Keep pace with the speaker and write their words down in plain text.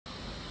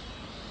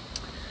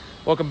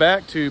Welcome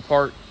back to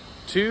part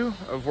 2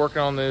 of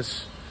working on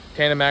this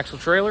tandem axle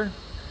trailer.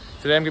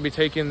 Today I'm going to be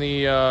taking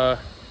the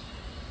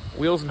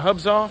wheels and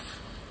hubs off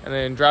and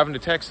then driving to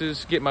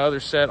Texas, get my other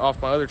set off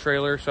my other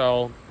trailer, so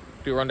I'll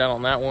do a rundown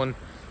on that one.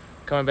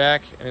 Coming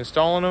back and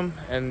installing them,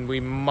 and we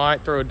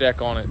might throw a deck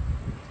on it.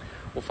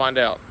 We'll find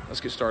out.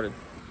 Let's get started.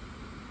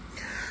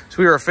 So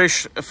we are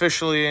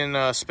officially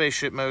in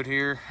spaceship mode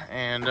here,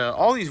 and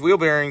all these wheel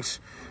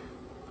bearings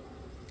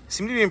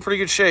seem to be in pretty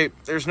good shape.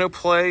 There's no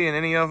play in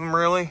any of them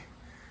really.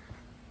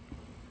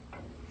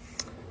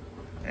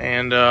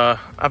 And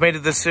I made a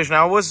decision.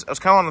 I was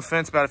kind of on the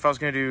fence about if I was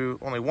going to do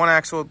only one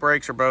axle with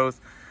brakes or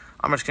both.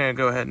 I'm just going to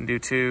go ahead and do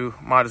two.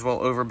 Might as well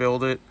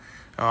overbuild it.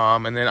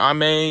 And then I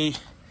may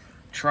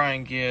try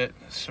and get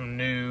some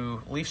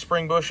new leaf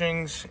spring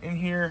bushings in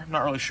here.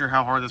 Not really sure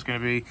how hard that's going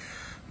to be.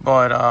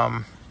 But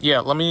yeah,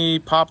 let me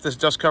pop this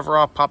dust cover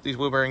off, pop these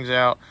wheel bearings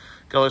out,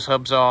 get all those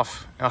hubs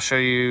off, and I'll show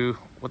you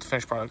what the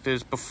finished product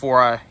is before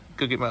I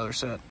go get my other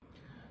set.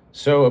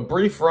 So a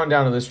brief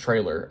rundown of this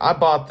trailer. I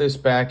bought this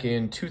back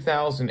in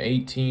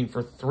 2018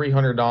 for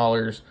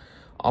 $300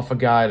 off a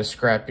guy at a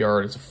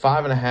scrapyard. It's a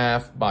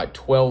 5.5 by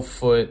 12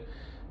 foot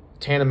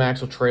tandem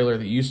axle trailer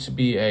that used to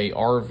be a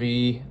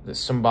RV that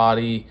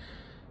somebody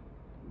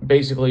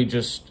basically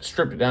just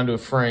stripped it down to a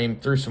frame,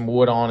 threw some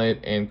wood on it,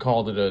 and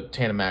called it a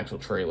tandem axle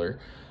trailer.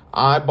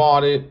 I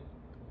bought it,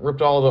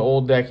 ripped all the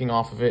old decking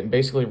off of it, and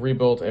basically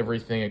rebuilt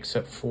everything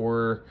except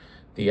for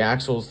the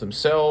axles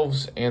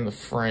themselves and the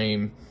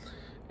frame.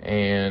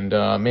 And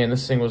man,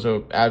 this thing was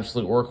an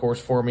absolute workhorse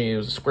for me. It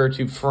was a square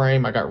tube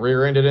frame. I got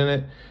rear-ended in it,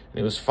 and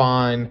it was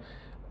fine.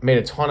 Made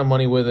a ton of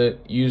money with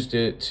it. Used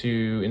it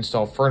to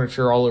install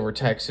furniture all over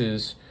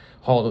Texas.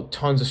 Hauled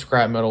tons of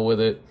scrap metal with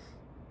it.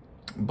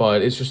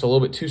 But it's just a little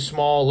bit too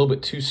small, a little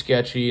bit too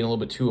sketchy, and a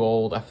little bit too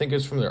old. I think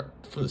it's from the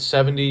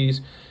 70s.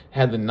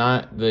 Had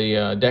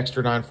the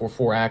Dexter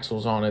 944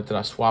 axles on it that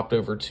I swapped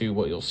over to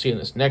what you'll see in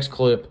this next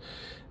clip.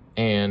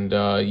 And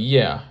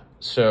yeah,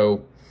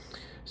 so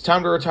it's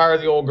time to retire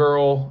the old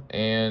girl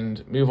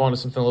and move on to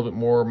something a little bit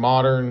more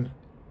modern.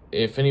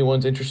 If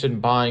anyone's interested in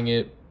buying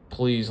it,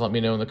 please let me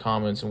know in the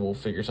comments and we'll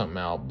figure something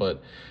out.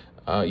 But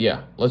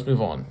yeah, let's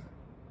move on.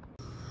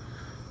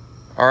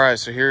 All right,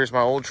 so here's my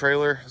old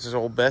trailer. This is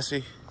old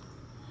Bessie.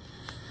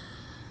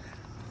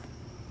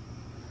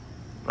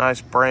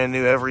 Nice brand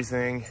new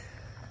everything.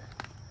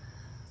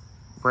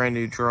 Brand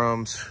new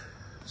drums.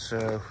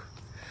 So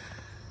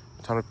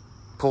time to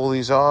pull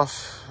these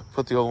off,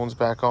 put the old ones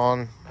back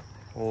on.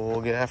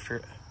 We'll get after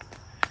it.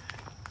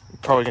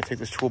 Probably gonna take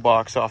this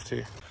toolbox off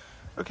too.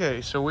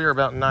 Okay, so we are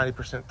about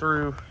 90%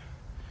 through.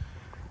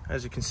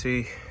 As you can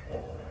see,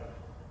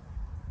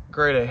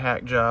 grade A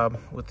hack job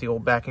with the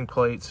old backing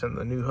plates and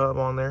the new hub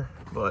on there.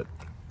 But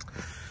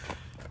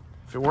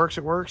if it works,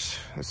 it works.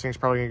 This thing's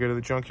probably gonna go to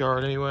the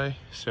junkyard anyway.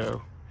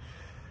 So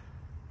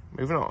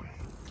moving on.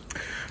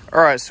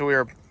 All right, so we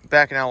are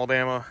back in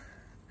Alabama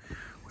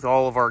with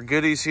all of our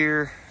goodies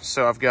here.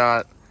 So I've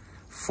got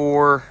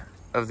 4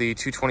 of the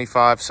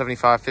 225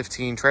 75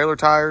 15 trailer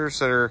tires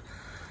that are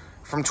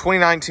from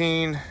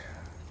 2019,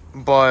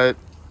 but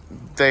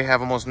they have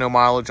almost no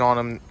mileage on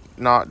them,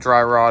 not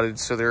dry rotted,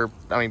 so they're,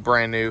 I mean,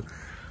 brand new.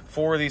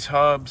 4 of these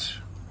hubs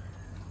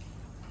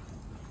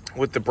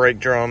with the brake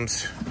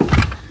drums,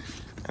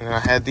 and then I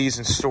had these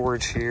in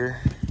storage here.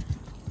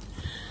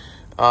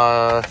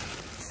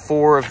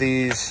 4 of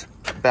these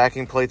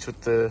backing plates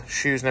with the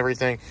shoes and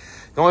everything.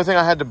 The only thing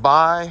I had to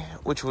buy,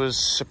 which was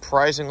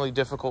surprisingly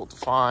difficult to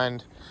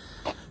find,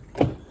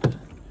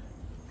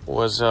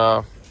 was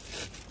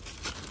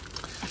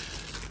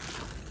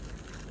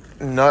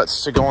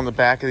nuts to go on the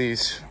back of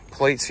these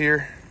plates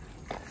here.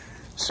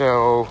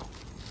 So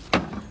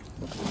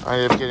I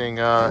ended up getting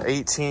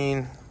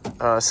 18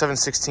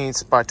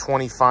 7/16 by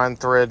 20 fine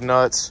thread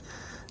nuts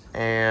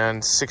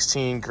and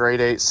 16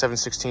 grade 8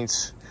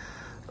 7/16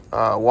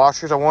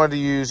 washers. I wanted to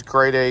use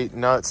grade 8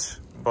 nuts,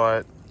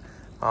 but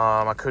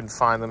I couldn't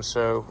find them,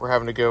 so we're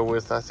having to go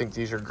with, I think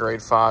these are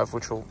grade 5,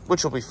 which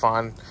will be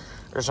fine.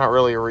 There's not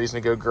really a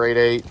reason to go grade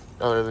 8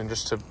 other than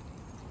just to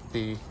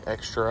be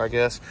extra, I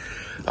guess.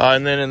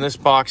 And then in this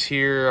box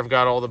here, I've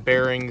got all the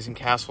bearings and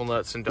castle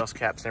nuts and dust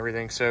caps and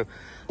everything. So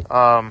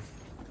I'm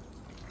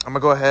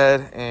gonna go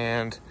ahead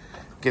and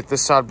get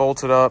this side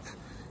bolted up.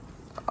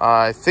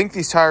 I think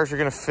these tires are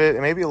gonna fit.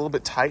 It may be a little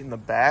bit tight in the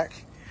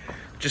back.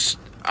 Just,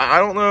 I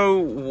don't know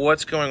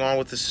what's going on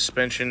with the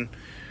suspension,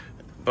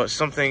 but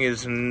something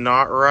is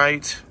not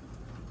right.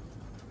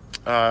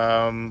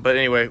 But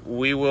anyway,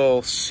 we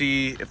will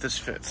see if this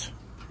fits.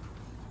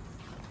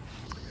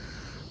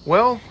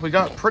 Well, we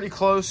got pretty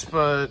close,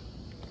 but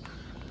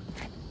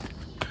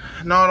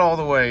not all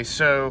the way.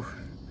 So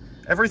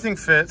everything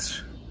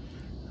fits.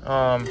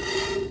 We're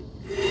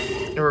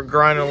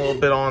grinding a little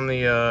bit on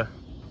the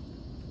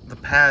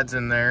pads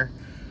in there.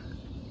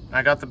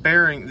 I got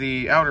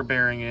the outer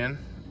bearing in,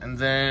 and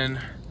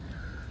then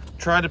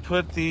tried to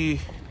put the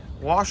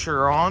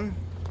washer on.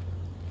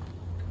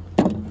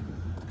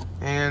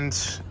 And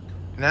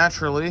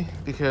naturally,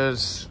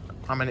 because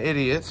I'm an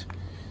idiot,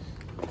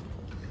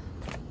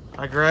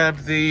 I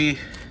grabbed the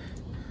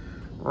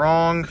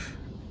wrong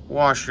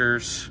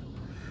washers.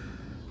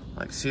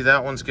 Like, see,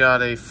 that one's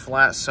got a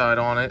flat side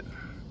on it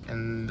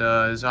and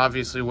is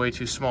obviously way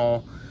too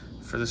small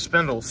for the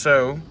spindle.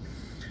 So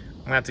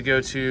I'm gonna have to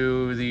go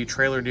to the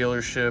trailer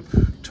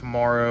dealership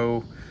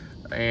tomorrow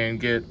and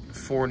get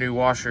 4 new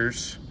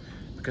washers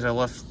because I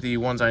left the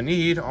ones I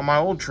need on my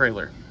old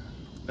trailer.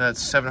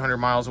 That's 700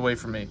 miles away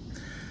from me.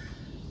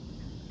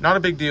 Not a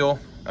big deal.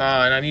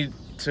 And I need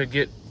to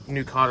get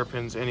new cotter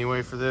pins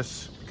anyway for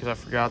this because I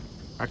forgot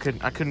I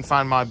couldn't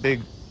find my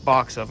big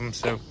box of them.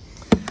 So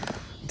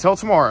until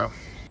tomorrow.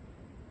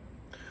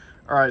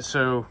 All right,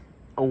 so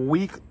a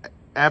week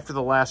after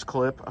the last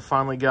clip, I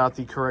finally got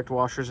the correct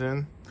washers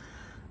in.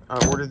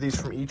 I ordered these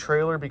from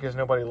eTrailer because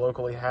nobody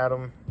locally had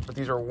them, but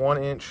these are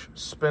 1-inch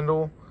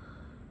spindle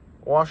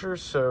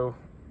washers. So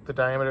the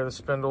diameter of the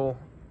spindle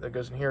that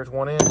goes in here is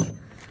 1 inch.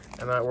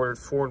 And I ordered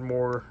 4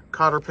 more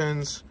cotter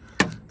pins.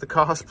 The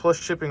cost plus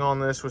shipping on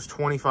this was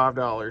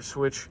 $25,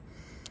 which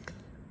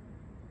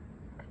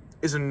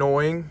is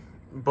annoying,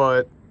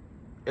 but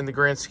in the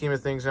grand scheme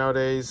of things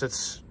nowadays,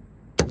 it's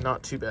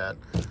not too bad.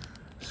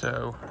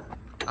 So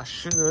I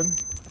should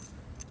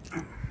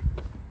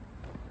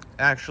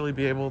actually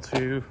be able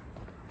to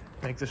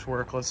make this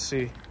work. Let's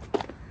see.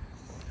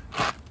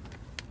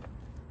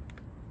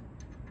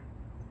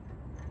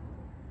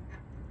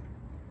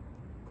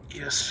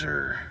 Yes,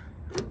 sir.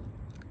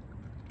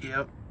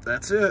 Yep,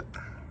 that's it.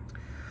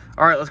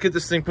 All right, let's get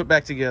this thing put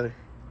back together.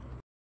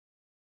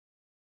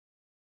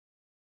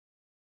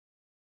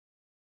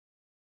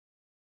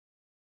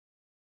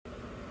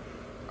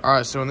 All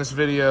right, so in this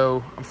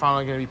video, I'm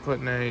finally gonna be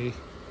putting a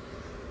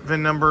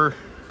VIN number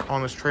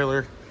on this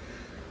trailer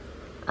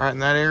right in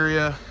that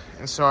area.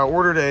 And so I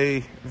ordered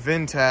a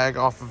VIN tag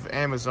off of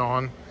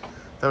Amazon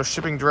that was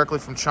shipping directly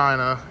from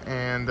China,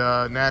 and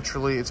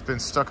naturally it's been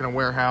stuck in a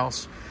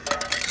warehouse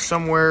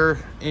somewhere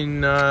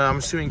in, I'm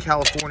assuming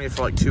California,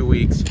 for like 2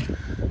 weeks.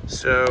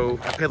 So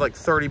I paid like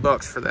 30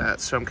 bucks for that,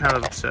 so I'm kind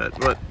of upset,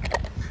 but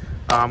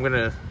I'm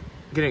gonna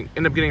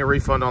end up getting a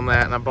refund on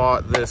that. And I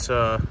bought this,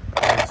 I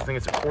think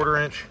it's a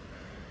 1/4-inch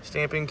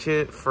stamping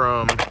kit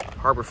from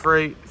Harbor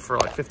Freight for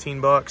like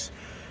 15 bucks.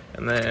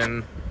 And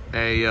then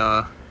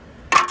a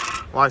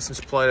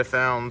license plate I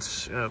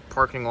found in a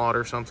parking lot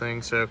or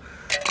something. So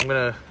I'm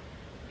gonna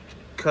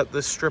cut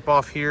this strip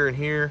off here and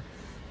here,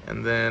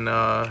 and then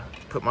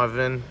put my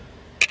VIN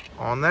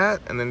on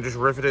that, and then just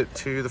rivet it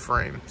to the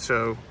frame.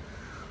 So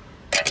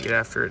I'll get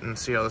after it and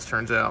see how this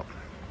turns out.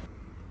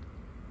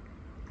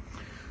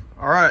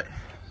 All right,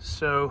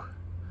 so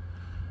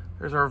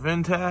there's our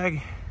VIN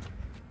tag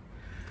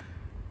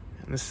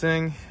and this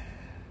thing.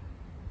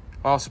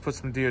 I also put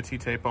some DOT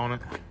tape on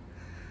it.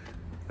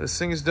 This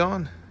thing is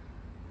done.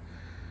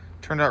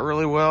 Turned out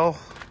really well.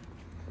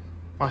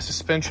 My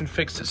suspension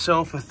fixed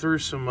itself. I threw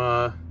some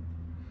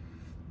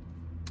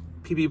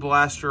PB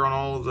Blaster on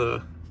all of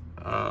the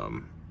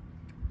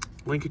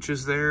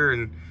linkages there,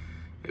 and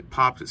it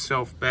popped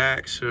itself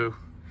back. So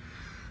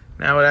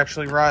now it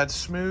actually rides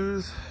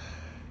smooth.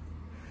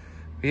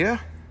 But yeah,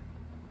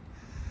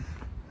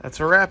 that's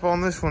a wrap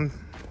on this one.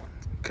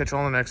 Catch you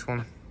on the next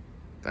one.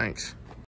 Thanks.